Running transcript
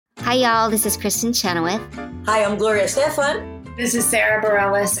Hi, y'all. This is Kristen Chenoweth. Hi, I'm Gloria Stefan. This is Sarah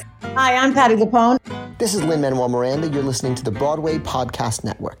Bareilles. Hi, I'm Patti LuPone. This is Lin-Manuel Miranda. You're listening to the Broadway Podcast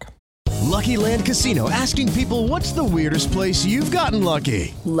Network. Lucky Land Casino, asking people, what's the weirdest place you've gotten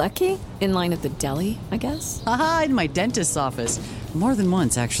lucky? Lucky? In line at the deli, I guess? Aha, in my dentist's office. More than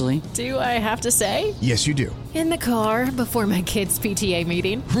once, actually. Do I have to say? Yes, you do. In the car before my kids' PTA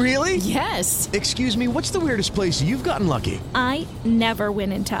meeting. Really? Yes. Excuse me, what's the weirdest place you've gotten lucky? I never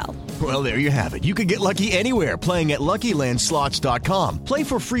win and tell. Well, there you have it. You can get lucky anywhere, playing at LuckyLandSlots.com. Play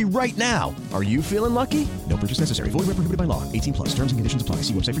for free right now. Are you feeling lucky? No purchase necessary. Void where prohibited by law. 18 plus. Terms and conditions apply.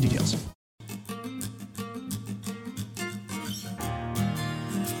 See website for details.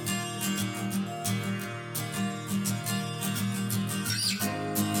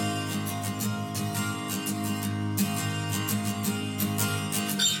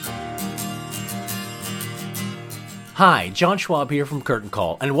 Hi, John Schwab here from Curtain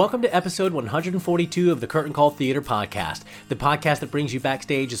Call, and welcome to episode 142 of the Curtain Call Theater Podcast, the podcast that brings you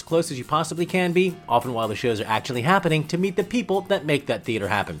backstage as close as you possibly can be, often while the shows are actually happening, to meet the people that make that theater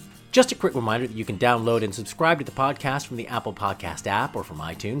happen. Just a quick reminder that you can download and subscribe to the podcast from the Apple Podcast app or from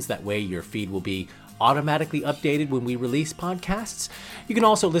iTunes. That way your feed will be automatically updated when we release podcasts. You can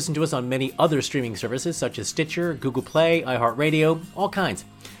also listen to us on many other streaming services such as Stitcher, Google Play, iHeartRadio, all kinds.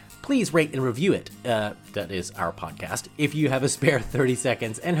 Please rate and review it, that is our podcast, if you have a spare 30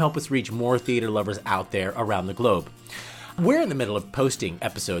 seconds and help us reach more theater lovers out there around the globe. We're in the middle of posting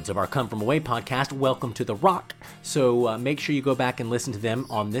episodes of our Come From Away podcast, Welcome to the Rock, so make sure you go back and listen to them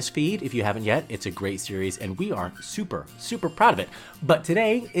on this feed if you haven't yet. It's a great series and we are super, super proud of it. But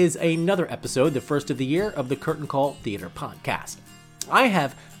today is another episode, the first of the year, of the Curtain Call Theater Podcast. I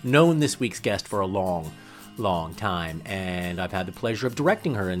have known this week's guest for a long time, and I've had the pleasure of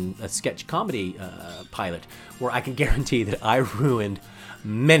directing her in a sketch comedy pilot where I can guarantee that I ruined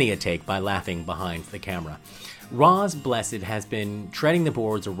many a take by laughing behind the camera. Roz Blessed has been treading the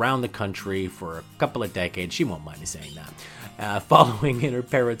boards around the country for a couple of decades. She won't mind me saying that. Following in her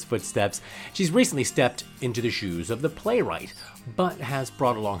parents' footsteps, she's recently stepped into the shoes of the playwright, but has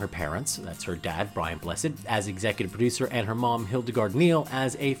brought along her parents, that's her dad, Brian Blessed, as executive producer, and her mom, Hildegard Neal,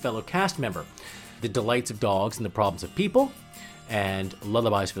 as a fellow cast member. The Delights of Dogs and the Problems of People and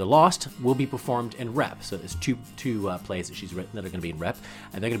Lullabies for the Lost will be performed in Rep. So there's two plays that she's written that are going to be in Rep,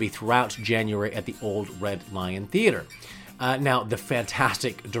 and they're going to be throughout January at the Old Red Lion Theater. Now, the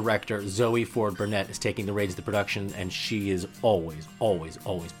fantastic director Zoe Ford Burnett is taking the reins of the production, and she is always, always,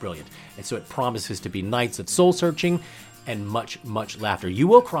 always brilliant. And so it promises to be nights of soul-searching and much, much laughter. You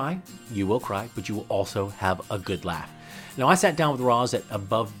will cry, but you will also have a good laugh. Now, I sat down with Roz at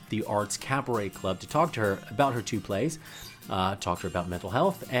Above the Arts Cabaret Club to talk to her about her two plays, talk to her about mental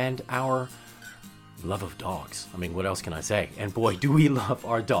health, and our love of dogs. I mean, what else can I say? And boy, do we love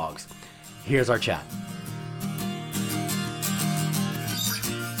our dogs. Here's our chat.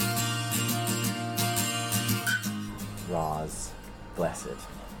 Roz Blessed.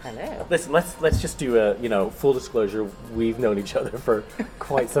 Hello. Listen, let's just do a full disclosure. We've known each other for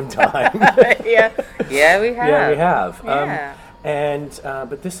quite some time. yeah, we have. Yeah, we have. Yeah.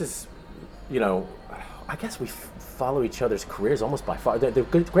 But this is, I guess we follow each other's careers almost by far. The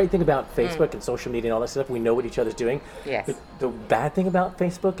great thing about Facebook and social media and all that stuff, we know what each other's doing. Yes. The bad thing about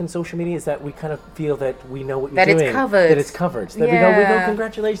Facebook and social media is that we kind of feel that we know what you're doing. That it's covered. That we go,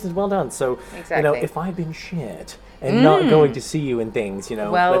 congratulations, well done. So, exactly. If I've been shit and not going to see you in things,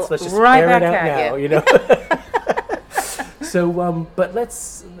 well, let's just right air it back out now, So, but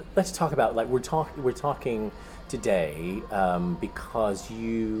let's talk about, we're talking today because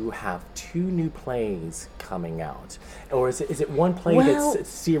you have two new plays coming out, or is it one play that's a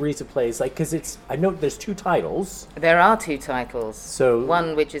series of plays? Because I know there's two titles. There are two titles. So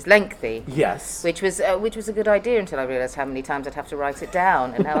one which is lengthy. Yes. Which was a good idea until I realised how many times I'd have to write it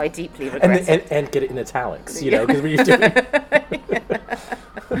down and how I deeply regret it. And get it in italics, because we used to.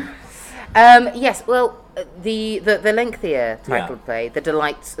 Yes. Well, the lengthier titled play, The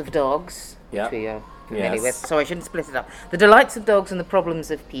Delights of Dogs, which we are familiar with. Sorry, I shouldn't split it up. The Delights of Dogs and the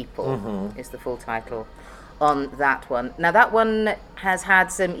Problems of People is the full title on that one. Now, that one has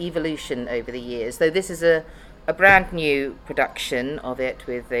had some evolution over the years, though this is a brand new production of it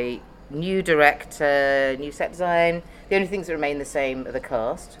with a new director, new set design. The only things that remain the same are the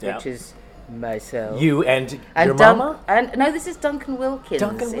cast, which is myself. You and your mama? No, this is Duncan Wilkins.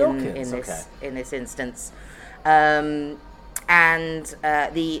 Duncan Wilkins, in this instance. And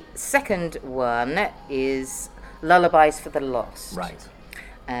the second one is Lullabies for the Lost. Right.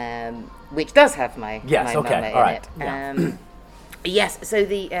 Which does have my mama in right. it. Yeah. Yes, so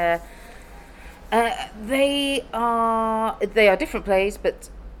they are different plays, but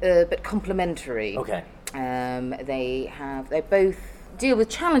but complementary. Okay. They both deal with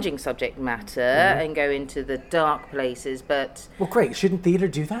challenging subject matter and go into the dark places, but... Well, great. Shouldn't theatre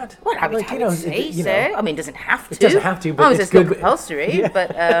do that? Well, I would say so. I mean, it doesn't have to. It doesn't have to, but it's not compulsory,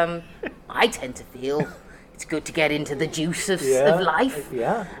 but I tend to feel it's good to get into the juice of life.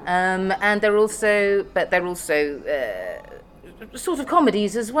 Yeah. And they're also sort of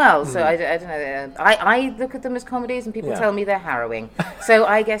comedies as well. So I don't know. I look at them as comedies, and people tell me they're harrowing. So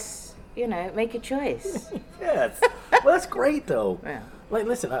I guess... make a choice. Yes. Well, that's great, though. Yeah. Like,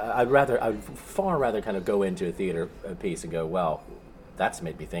 listen, I'd far rather kind of go into a theater piece and go, well, that's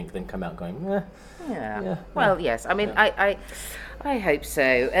made me think, than come out going, Well, yes. I mean, I hope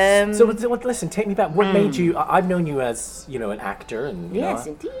so. So listen, take me back. What made you? I've known you as an actor, and yes,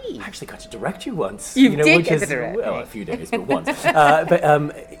 indeed. I actually got to direct you once. You did get to direct me. Well, a few days, but once.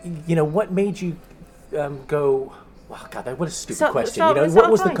 What made you go? Oh God, what a stupid question.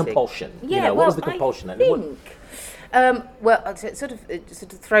 What was the compulsion? Yeah, what was the compulsion? I think, sort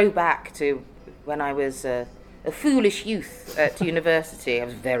of throw back to when I was a foolish youth at university. I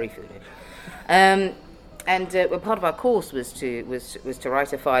was very foolish, and part of our course was to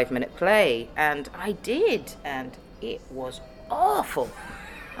write a 5-minute play, and I did, and it was awful.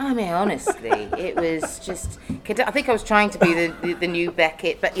 I mean, honestly, it was just... I think I was trying to be the new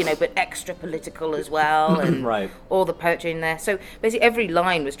Beckett, but extra political as well, and all the poetry in there. So basically every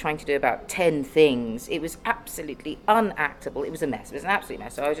line was trying to do about 10 things. It was absolutely unactable. It was a mess. It was an absolute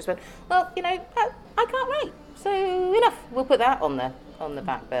mess. So I just went, well, I can't write. So enough. We'll put that on the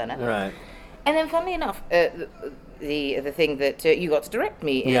back burner. Right. And then, funnily enough, the thing that you got to direct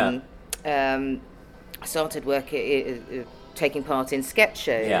me in, started work... taking part in sketch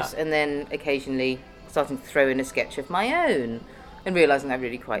shows, and then occasionally starting to throw in a sketch of my own, and realising I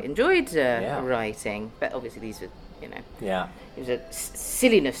really quite enjoyed writing. But obviously these were, it was a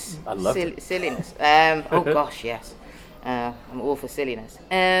silliness. I loved it. Silliness. Oh gosh, yes. I'm all for silliness.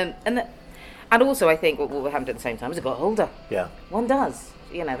 And also I think what happened at the same time as I got older. Yeah. One does.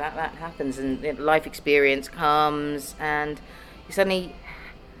 That happens, and life experience comes, and you suddenly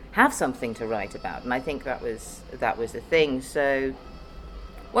have something to write about, and I think that was the thing. So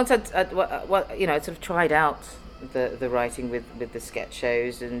once I'd sort of tried out the writing with the sketch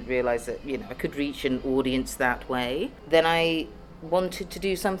shows and realised that I could reach an audience that way, then I wanted to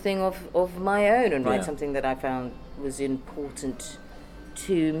do something of my own and write something that I found was important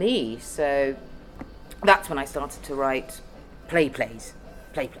to me. So that's when I started to write plays.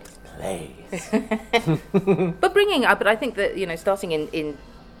 But I think that starting in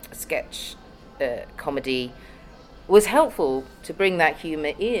sketch comedy was helpful to bring that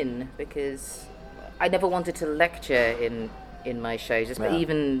humour in, because I never wanted to lecture in my shows,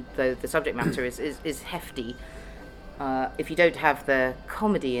 even though the subject matter is hefty. If you don't have the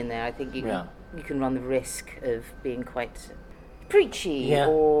comedy in there, I think you can run the risk of being quite preachy,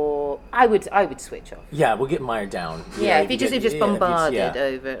 or I would switch off. Yeah, we'll get mired down. If you just bombarded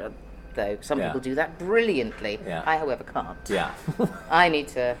over. Though some people do that brilliantly. I, however, can't. I need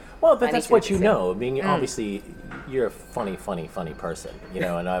to. Well, but that's what I mean, obviously, you're a funny person,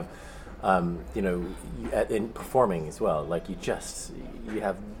 and I've, in performing as well. Like you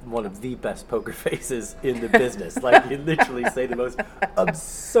have one of the best poker faces in the business. Like you literally say the most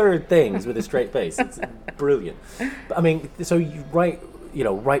absurd things with a straight face. It's brilliant. But, I mean, so you write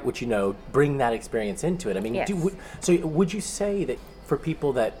what bring that experience into it. I mean, so would you say that? For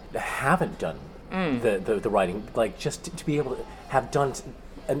people that haven't done the writing, like just to be able to have done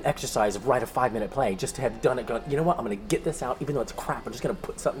an exercise of write a 5-minute play, just to have done it, going, you know what, I'm going to get this out, even though it's crap, I'm just going to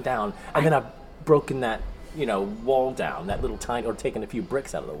put something down, and then I've broken that, wall down, that little tiny, or taken a few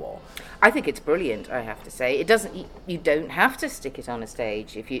bricks out of the wall. I think it's brilliant, I have to say. It doesn't, you don't have to stick it on a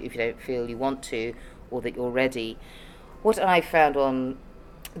stage if you don't feel you want to, or that you're ready. What I found on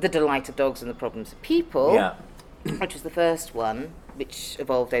The Delight of Dogs and the Problems of People, which was the first one, which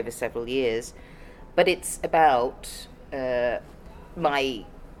evolved over several years, but it's about my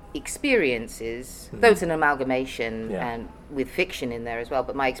experiences, though it's an amalgamation and with fiction in there as well,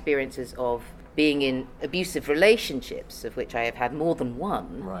 but my experiences of being in abusive relationships, of which I have had more than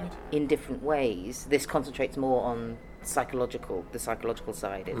one, in different ways. This concentrates more on the psychological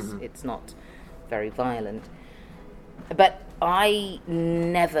side. It's not very violent. But I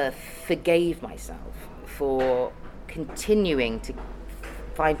never forgave myself for continuing to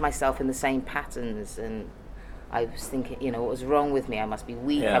find myself in the same patterns, and I was thinking, what was wrong with me? I must be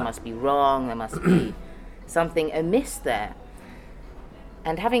weak, I must be wrong, there must be something amiss there.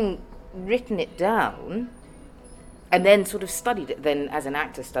 And having written it down, and then sort of studied it, then as an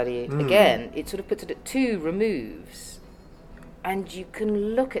actor study it again, it sort of puts it at 2 removes and you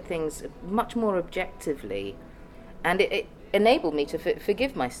can look at things much more objectively, and it enabled me to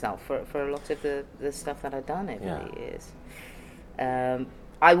forgive myself for a lot of the stuff that I'd done over the years.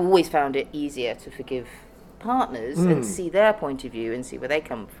 I've always found it easier to forgive partners and see their point of view and see where they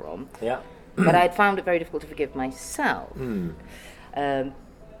come from. Yeah. But I'd found it very difficult to forgive myself. I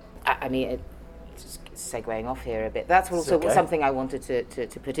mean, just segueing off here a bit, that's also something I wanted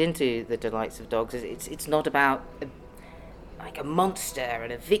to put into The Delights of Dogs. It's not about like a monster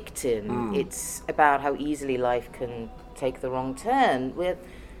and a victim. It's about how easily life can take the wrong turn.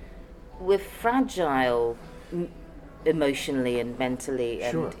 We're fragile emotionally and mentally,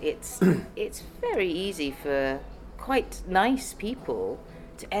 and it's very easy for quite nice people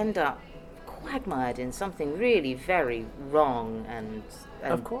to end up quagmired in something really very wrong and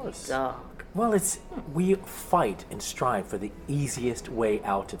of course dark. Well, we fight and strive for the easiest way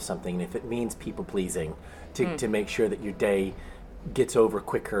out of something, and if it means people pleasing to make sure that your day gets over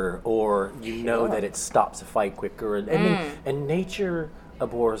quicker, or that it stops a fight quicker, and nature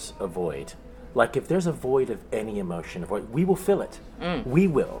abhors a void. Like, if there's a void of any emotion, we will fill it. We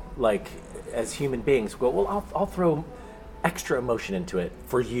will, like, as human beings, go, well, I'll throw extra emotion into it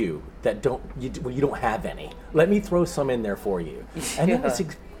for you that you don't have any. Let me throw some in there for you, and then it's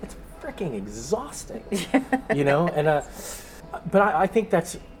freaking exhausting, And but I think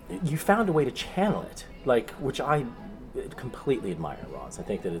you found a way to channel it, like, which I completely admire, Roz. I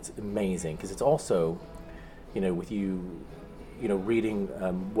think that it's amazing because it's also, with you. Reading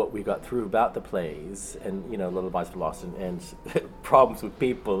what we got through about the plays and, Lullabies for the Lost and Problems with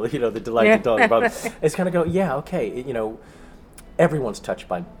People, The Delights of Dogs, it's kind of go, everyone's touched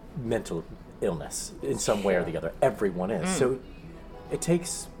by mental illness in some way or the other. Everyone is. So it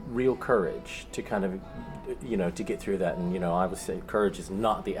takes real courage to kind of, to get through that. And, I would say courage is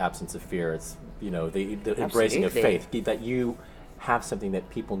not the absence of fear. It's, the embracing of faith, that you have something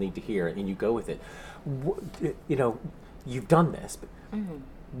that people need to hear and you go with it. You've done this, but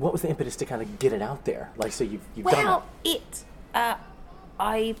what was the impetus to kind of get it out there? Like, so you've done it.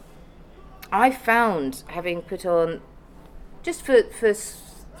 I found, having put on, just for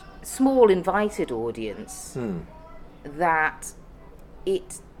small invited audience, that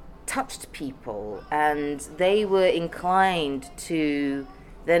it touched people, and they were inclined to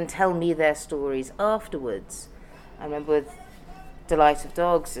then tell me their stories afterwards. I remember with Delight of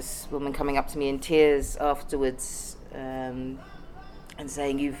Dogs, this woman coming up to me in tears afterwards, and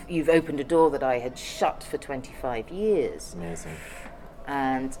saying, "You've opened a door that I had shut for 25 years." Amazing.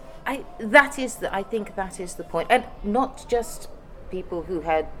 And I think that is the point, and not just people who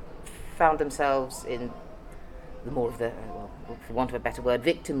had found themselves in the more of the, for want of a better word,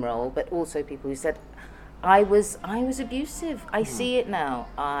 victim role, but also people who said, "I was abusive. I see it now.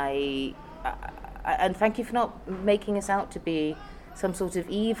 And thank you for not making us out to be some sort of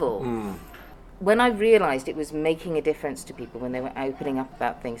evil." When I realised it was making a difference to people when they were opening up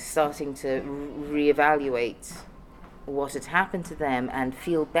about things, starting to reevaluate what had happened to them and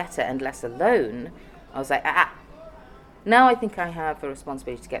feel better and less alone, I was like, now I think I have a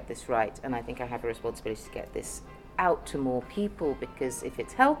responsibility to get this right, and I think I have a responsibility to get this out to more people, because if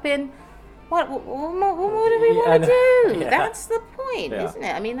it's helping, what do we want to do? Yeah. That's the point, isn't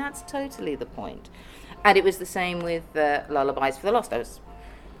it? I mean, that's totally the point. And it was the same with Lullabies for the Lost. I was,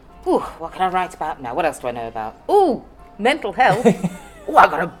 what can I write about now? What else do I know about? Mental health. I've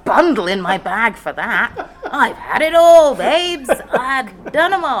got a bundle in my bag for that. I've had it all, babes. I've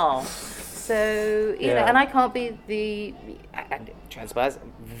done them all. So, and I can't be and it transpires,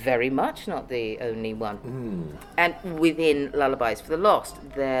 very much not the only one. And within Lullabies for the Lost,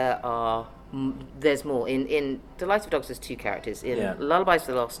 there's more. In Delight of Dogs, there's 2 characters. In Lullabies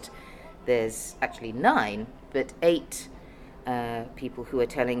for the Lost, there's actually 9, but 8 people who are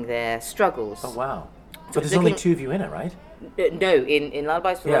telling their struggles. Oh, wow. But there's only 2 of you in it, right? No, in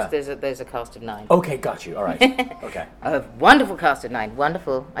Lullabies for the Lost, there's a cast of 9. Okay, got you. All right. Okay. A wonderful cast of 9.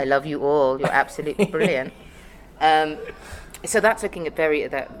 Wonderful. I love you all. You're absolutely brilliant. So that's looking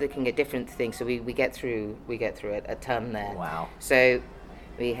at different things. So we get through a ton there. Wow. So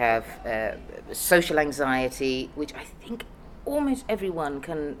we have social anxiety, which I think almost everyone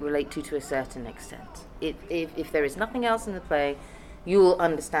can relate to a certain extent. If there is nothing else in the play, you will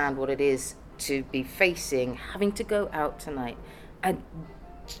understand what it is to be facing having to go out tonight and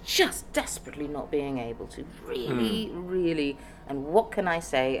just desperately not being able to really, and what can I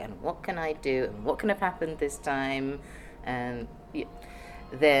say and what can I do and what can have happened this time. And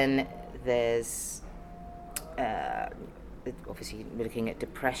then there's obviously looking at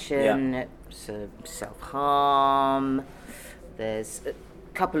depression, so self-harm. There's a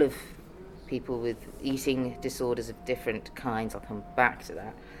couple of people with eating disorders of different kinds. I'll come back to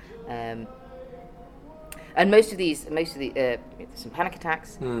that. And most of the some panic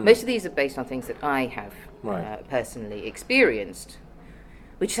attacks. Most of these are based on things that I have personally experienced,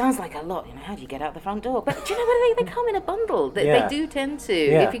 which sounds like a lot. How do you get out the front door? But do you know what? They come in a bundle. They do tend to.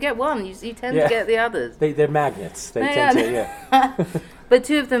 Yeah. If you get one, you tend to get the others. They're magnets. They tend to. Yeah. But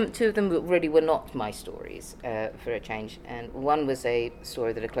two of them really were not my stories, for a change. And one was a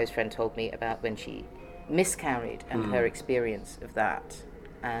story that a close friend told me about when she miscarried and her experience of that,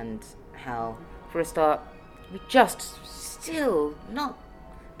 and how, for a start, we just still not.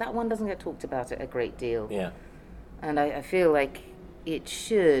 That one doesn't get talked about a great deal. Yeah. And I feel like it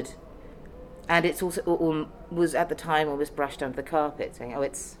should. And it's also was at the time almost brushed under the carpet, saying, "Oh,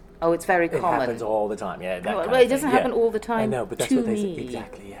 it's very common." It happens all the time. Yeah. Well, it doesn't happen all the time. I know, but that's what they say.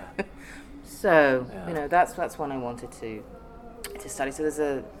 Exactly. Yeah. So that's one I wanted to study. So there's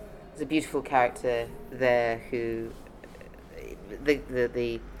a beautiful character there who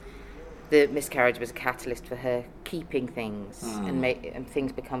the miscarriage was a catalyst for her keeping things and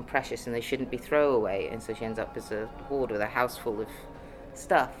things become precious and they shouldn't be throwaway, and so she ends up as a hoard with a house full of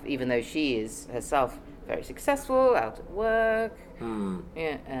stuff, even though she is herself very successful, out at work,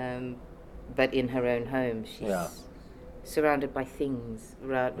 but in her own home she's surrounded by things. She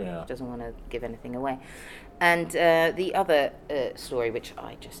doesn't want to give anything away. And the other story, which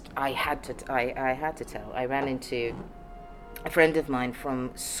I had to tell, I ran into a friend of mine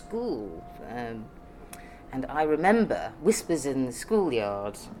from school, and I remember whispers in the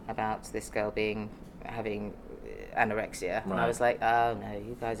schoolyard about this girl having anorexia, and I was like, oh no,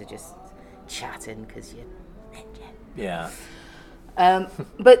 you guys are just chatting because you're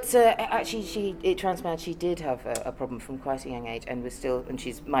but actually it transpired she did have a problem from quite a young age, and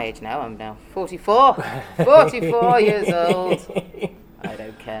she's my age now. I'm now 44 years old. I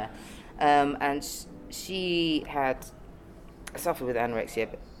don't care. And she had suffered with anorexia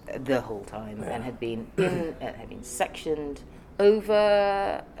the whole time, and had been sectioned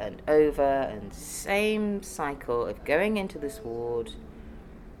over and over, and same cycle of going into this ward,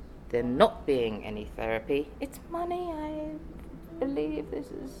 there not being any therapy. It's money, I believe this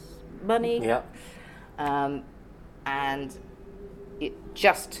is money. Yeah. And it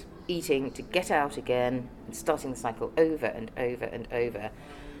just eating to get out again and starting the cycle over and over and over.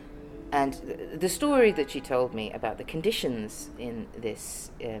 And the story that she told me about the conditions in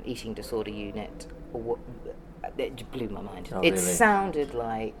this eating disorder unit, it blew my mind. It really sounded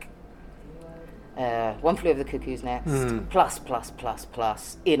like One Flew Over the Cuckoo's Nest plus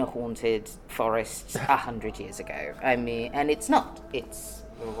in a haunted forest 100 years ago. I mean, and it's not. It's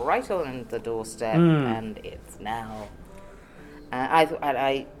right on the doorstep, and it's now.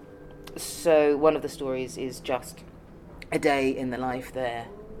 So one of the stories is just a day in the life there.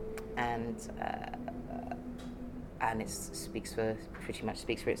 And it pretty much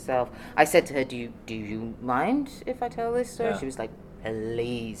speaks for itself. I said to her, "Do you mind if I tell this story?" Yeah. She was like,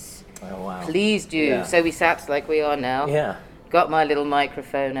 "Please, please do." Yeah. So we sat like we are now. Yeah. Got my little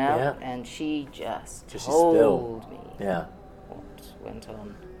microphone out, and she just told me what went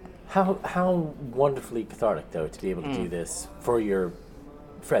on. How wonderfully cathartic, though, to be able to do this for your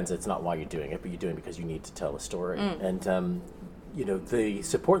friends. It's not why you're doing it, but you're doing it because you need to tell a story. And the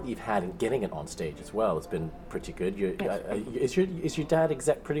support that you've had in getting it on stage as well has been pretty good. Is your dad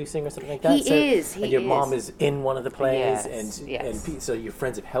exec producing or something like that? He is. And your mom is in one of the plays, and so your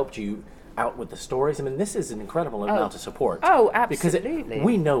friends have helped you out with the stories. I mean, this is an incredible amount of support. Oh, absolutely. Because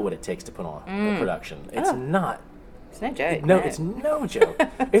we know what it takes to put on a production. It's not. It's no joke. No, it's no joke.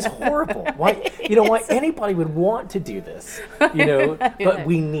 It's horrible. Why anybody would want to do this? But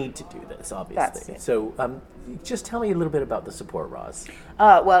we need to do this, obviously. So, just tell me a little bit about the support, Roz.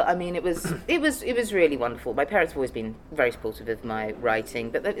 Well, I mean, it was really wonderful. My parents have always been very supportive of my writing,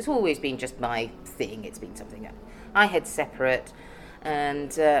 but it's always been just my thing. It's been something that I had separate,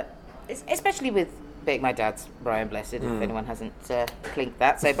 and especially with my dad's Brian Blessed. If anyone hasn't clinked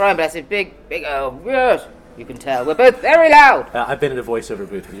that, so Brian Blessed, big yes. You can tell we're both very loud. I've been in a voiceover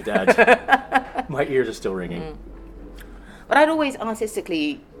booth with your dad. My ears are still ringing. But I'd always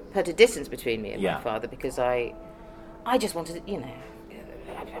artistically put a distance between me and my father, because I just wanted to,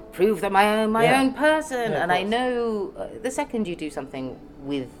 prove that my own person. And I know the second you do something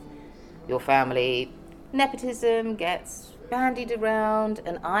with your family, nepotism gets bandied around,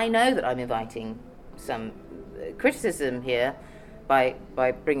 and I know that I'm inviting some criticism here by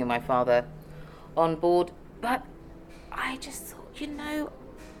bringing my father on board. But I just thought,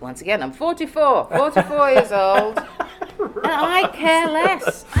 once again, I'm 44 years old. And I care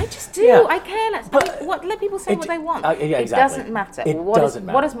less. I just do. Yeah. I care less. But let people say what they want. Yeah, exactly. It doesn't matter. It doesn't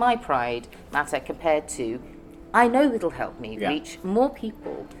matter. What does my pride matter compared to? I know it'll help me reach more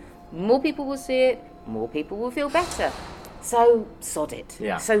people. More people will see it. More people will feel better. So sod it.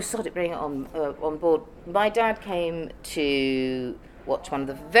 Yeah. So sod it. Bring it on board. My dad came to watch one of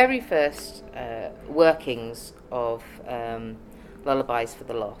the very first workings of Lullabies for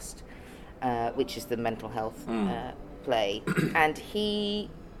the Lost, which is the mental health play, and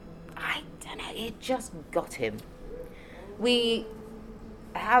I don't know, it just got him. We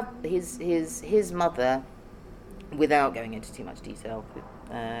have his mother, without going into too much detail,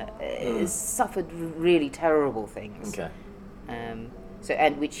 has suffered really terrible things. Okay. So,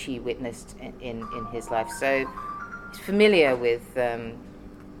 and which he witnessed in his life. So he's familiar with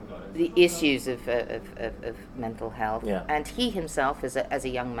the issues of mental health. Yeah. And he himself, as a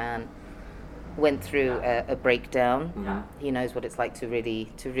young man, went through a breakdown. Mm-hmm. He knows what it's like to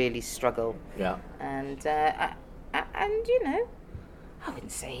really struggle. Yeah. And you know, I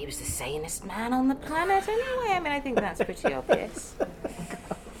wouldn't say he was the sanest man on the planet anyway. I mean, I think that's pretty obvious.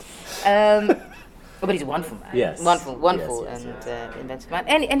 But he's a wonderful man. Yes. Wonderful, yes. and inventive man.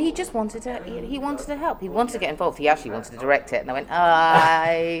 And he just wanted to. He wanted to help. He wanted to get involved. He actually wanted to direct it. And I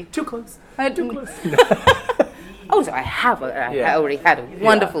went, too close. Too close. Oh, so I already had a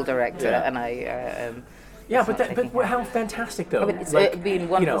wonderful director, and I. But how fantastic though! I mean, it's been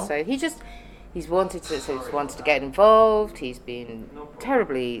wonderful. You know. So he's wanted to get involved. He's been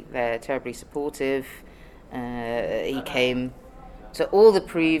terribly supportive. He came to all the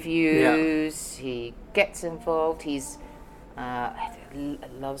previews. Yeah. He gets involved. He's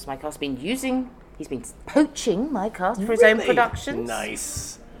loves my cast. He's been poaching my cast for his own productions.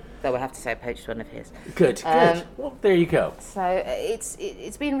 Nice. Though I have to say I poached one of his. Good. Well, there you go. So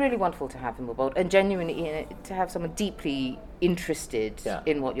it's been really wonderful to have him on board, and genuinely to have someone deeply interested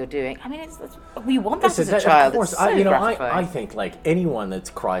in what you're doing. I mean, we want that as a child. Of course, I think like anyone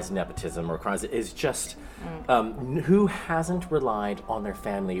that cries nepotism or cries is just who hasn't relied on their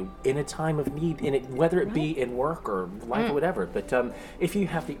family in a time of need, whether it be in work or life or whatever. But if you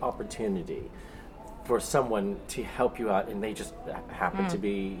have the opportunity for someone to help you out, and they just happen to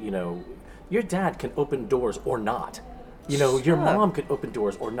be, your dad can open doors or not. Your mom could open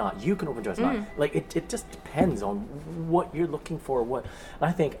doors or not. You can open doors or not. Like, it just depends on what you're looking for. And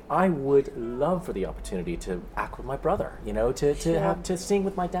I think I would love for the opportunity to act with my brother, to sing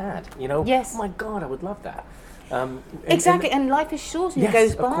with my dad, Yes. Oh my God, I would love that. Exactly, and life is short and it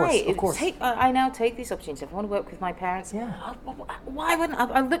goes by. Of course. I now take this opportunity. If I want to work with my parents, why wouldn't I?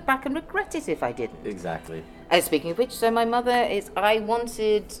 I'll look back and regret it if I didn't. Exactly. Speaking of which, so my mother I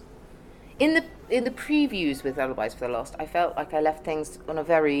wanted, in the previews with Lullabies for the Lost, I felt like I left things on a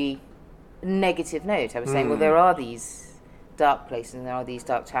very negative note. I was saying, well, there are these dark places and there are these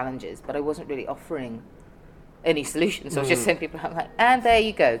dark challenges, but I wasn't really offering any solutions. So I was just saying to people, I'm like, and there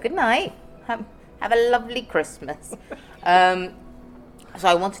you go. Good night. Have a lovely Christmas. So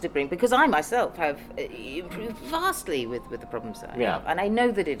I wanted to bring, because I myself have improved vastly with the problems that I have, and I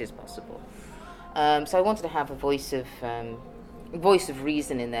know that it is possible. So I wanted to have a voice of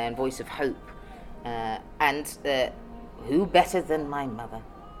reason in there and voice of hope. And who better than my mother?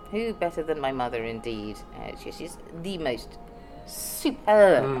 Who better than my mother, indeed? She's the most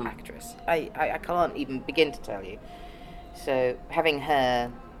superb actress. I can't even begin to tell you. So having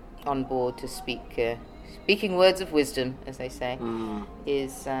her on board to speaking words of wisdom, as they say,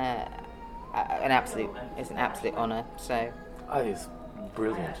 is an absolute honour. So I think it's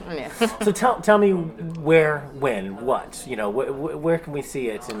brilliant. Yeah. So tell me where, when, what? Where can we see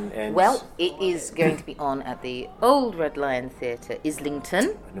it? And well, it is going to be on at the Old Red Lion Theatre,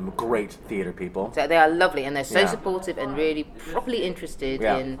 Islington. And great theatre people. So they are lovely, and they're so supportive and really properly interested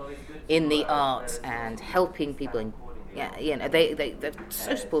in the arts and helping people. And they're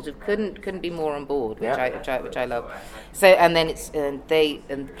so supportive. Couldn't be more on board, which I love. So and then it's the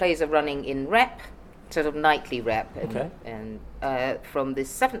plays are running in rep, sort of nightly rep, and from the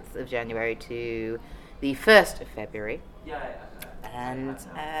 7th of January to the 1st of February, and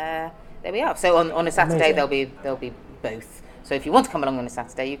there we are. So on a Saturday they'll be both. So if you want to come along on a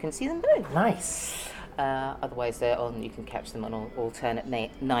Saturday, you can see them both. Nice. Otherwise, you can catch them on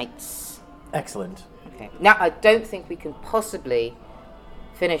alternate nights. Excellent. Okay. Now, I don't think we can possibly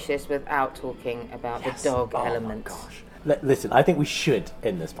finish this without talking about the dog element. Oh my gosh! Listen, I think we should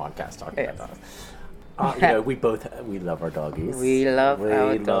end this podcast talking about that. We love our doggies. We love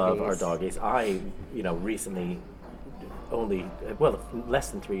our doggies. I, recently, less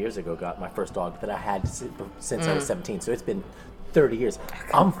than 3 years ago, got my first dog that I had since I was 17. So it's been 30 years.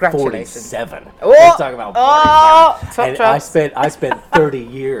 I'm Congratulations. 47. Oh, Let's talk about and I spent 30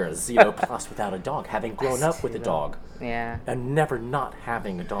 years, plus without a dog, having grown up with a dog. Yeah. And never not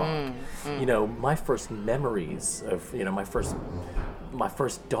having a dog. My first memories of, my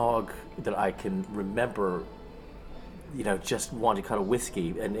first dog that I can remember, just wanted to cut a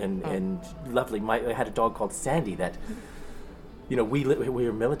whiskey and lovely. I had a dog called Sandy that, we were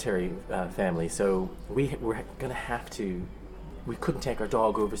a military family, so we were going to have to. We couldn't take our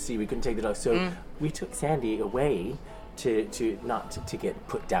dog overseas. We couldn't take the dog, so we took Sandy away to get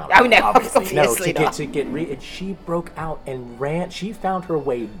put down. Oh no, obviously not. And she broke out and ran. She found her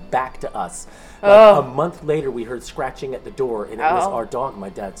way back to us. A month later, we heard scratching at the door, and it was our dog. My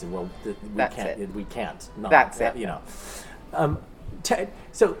dad said, "Well, we can't. That's it.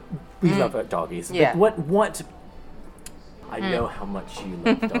 So we love doggies. Yeah. But what? I know how much you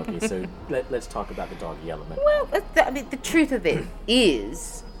love doggies, so let's talk about the doggy element. Well, the truth of it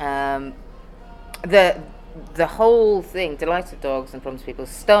is, the whole thing, Delights of Dogs and Problems of People,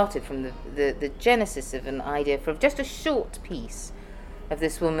 started from the genesis of an idea for just a short piece of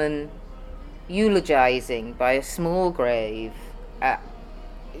this woman eulogizing by a small grave,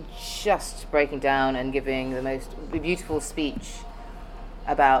 just breaking down and giving the most beautiful speech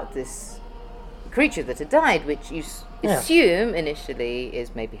about this creature that had died, which you assume initially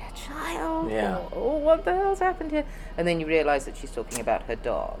is maybe her child. Yeah. Or what the hell's happened here? And then you realise that she's talking about her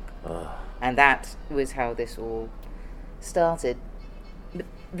dog. And that was how this all started. But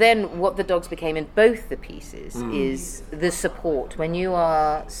then what the dogs became in both the pieces is the support. When you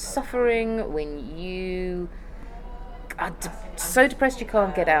are suffering, when you are so depressed you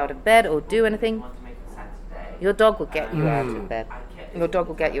can't get out of bed or do anything, your dog will get you out of bed. Your dog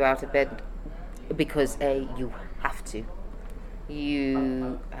will get you out of bed because you have to.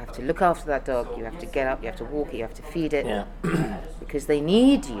 You have to look after that dog. You have to get up. You have to walk it. You have to feed it because they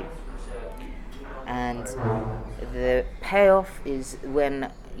need you. And the payoff is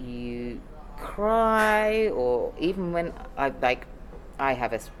when you cry, or even when I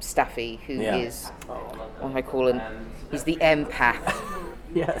have a Staffy who is what do I call him? He's the empath.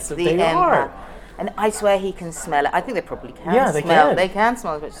 Yes, the they empath. are. And I swear he can smell it. I think they probably can they smell. can. They can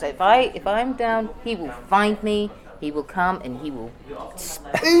smell it. So if I'm down, he will find me. He will come and he will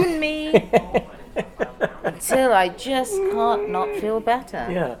spoon me until I just can't not feel better.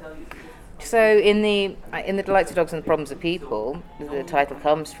 Yeah. So in the Delights of Dogs and the Problems of People, the title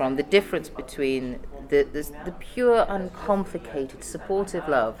comes from the difference between the pure, uncomplicated, supportive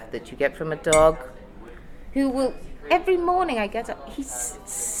love that you get from a dog, who will. Every morning I get up, he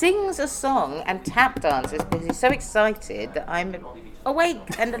sings a song and tap dances because he's so excited that I'm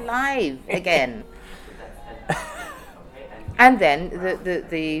awake and alive again. And then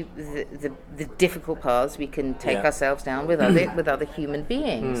the difficult paths we can take ourselves down with other human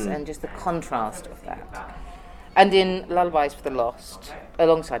beings, and just the contrast of that. And in Lullabies for the Lost,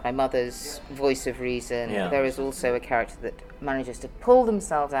 alongside my mother's voice of reason, there is also a character that manages to pull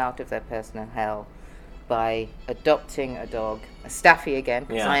themselves out of their personal hell by adopting a dog, a Staffy again,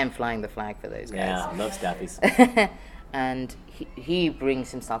 because I am flying the flag for those guys. Yeah, love Staffies. And he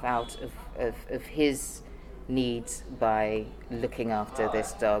brings himself out of his needs by looking after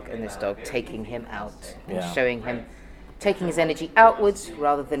this dog, and this dog taking him out, and showing him, taking his energy outwards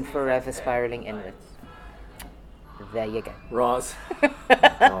rather than forever spiraling inwards. There you go. Roz.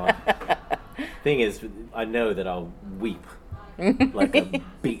 Thing is, I know that I'll weep like a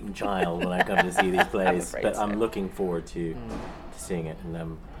beaten child when I come to see these plays, but I'm looking forward to seeing it,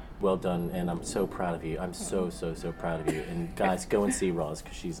 and well done, and I'm so proud of you. I'm so proud of you. And guys, go and see Roz,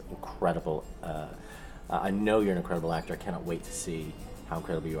 because she's incredible. I know you're an incredible actor. I cannot wait to see how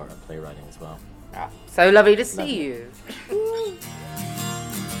incredible you are at playwriting as well. So lovely to see you.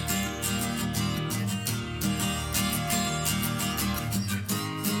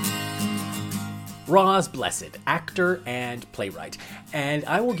 Roz Blessed, actor and playwright. And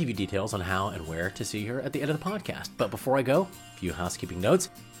I will give you details on how and where to see her at the end of the podcast. But before I go, a few housekeeping notes.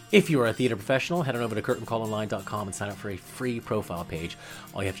 If you are a theater professional, head on over to curtaincallonline.com and sign up for a free profile page.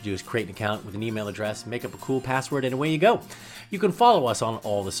 All you have to do is create an account with an email address, make up a cool password, and away you go. You can follow us on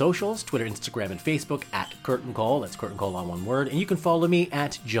all the socials, Twitter, Instagram, and Facebook at Curtain Call. That's Curtain Call on one word. And you can follow me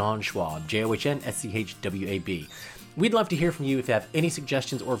at John Schwab, JOHNSCHWAB. We'd love to hear from you. If you have any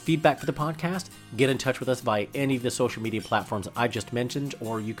suggestions or feedback for the podcast, get in touch with us via any of the social media platforms I just mentioned,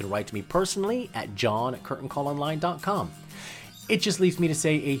 or you can write to me personally at john@curtaincallonline.com. It just leaves me to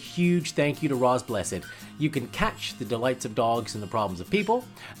say a huge thank you to Roz Blessed. You can catch The Delights of Dogs and the Problems of People,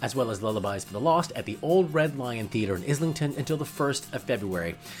 as well as Lullabies for the Lost, at the Old Red Lion Theatre in Islington until the 1st of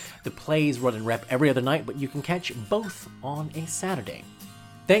February. The plays run in rep every other night, but you can catch both on a Saturday.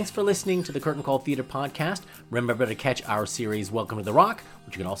 Thanks for listening to the Curtain Call Theater podcast. Remember to catch our series Welcome to the Rock,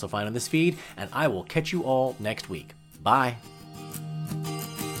 which you can also find on this feed, and I will catch you all next week. Bye.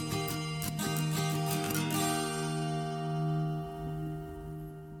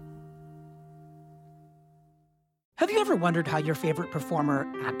 Have you ever wondered how your favorite performer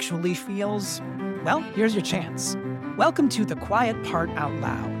actually feels? Well, here's your chance. Welcome to The Quiet Part Out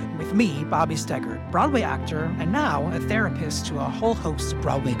Loud with me, Bobby Steggert, Broadway actor and now a therapist to a whole host of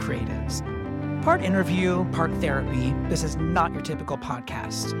Broadway creatives. Part interview, part therapy, this is not your typical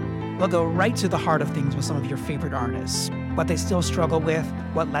podcast. We'll go right to the heart of things with some of your favorite artists, what they still struggle with,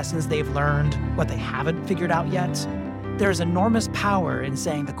 what lessons they've learned, what they haven't figured out yet. There's enormous power in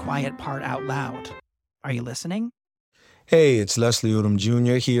saying the quiet part out loud. Are you listening? Hey, it's Leslie Odom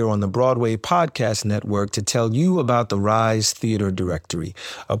Jr. here on the Broadway Podcast Network to tell you about the Rise Theater Directory,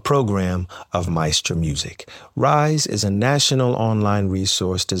 a program of Maestra Music. Rise is a national online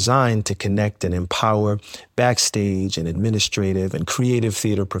resource designed to connect and empower backstage and administrative and creative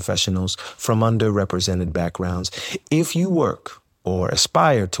theater professionals from underrepresented backgrounds. If you work or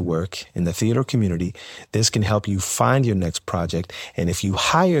aspire to work in the theater community, this can help you find your next project. And if you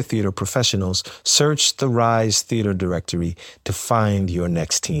hire theater professionals, search the Rise Theater Directory to find your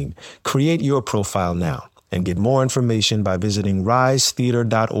next team. Create your profile now and get more information by visiting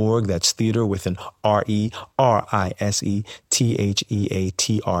risetheater.org. That's theater with an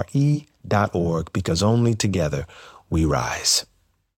RERISETHEATRE.org, because only together we rise.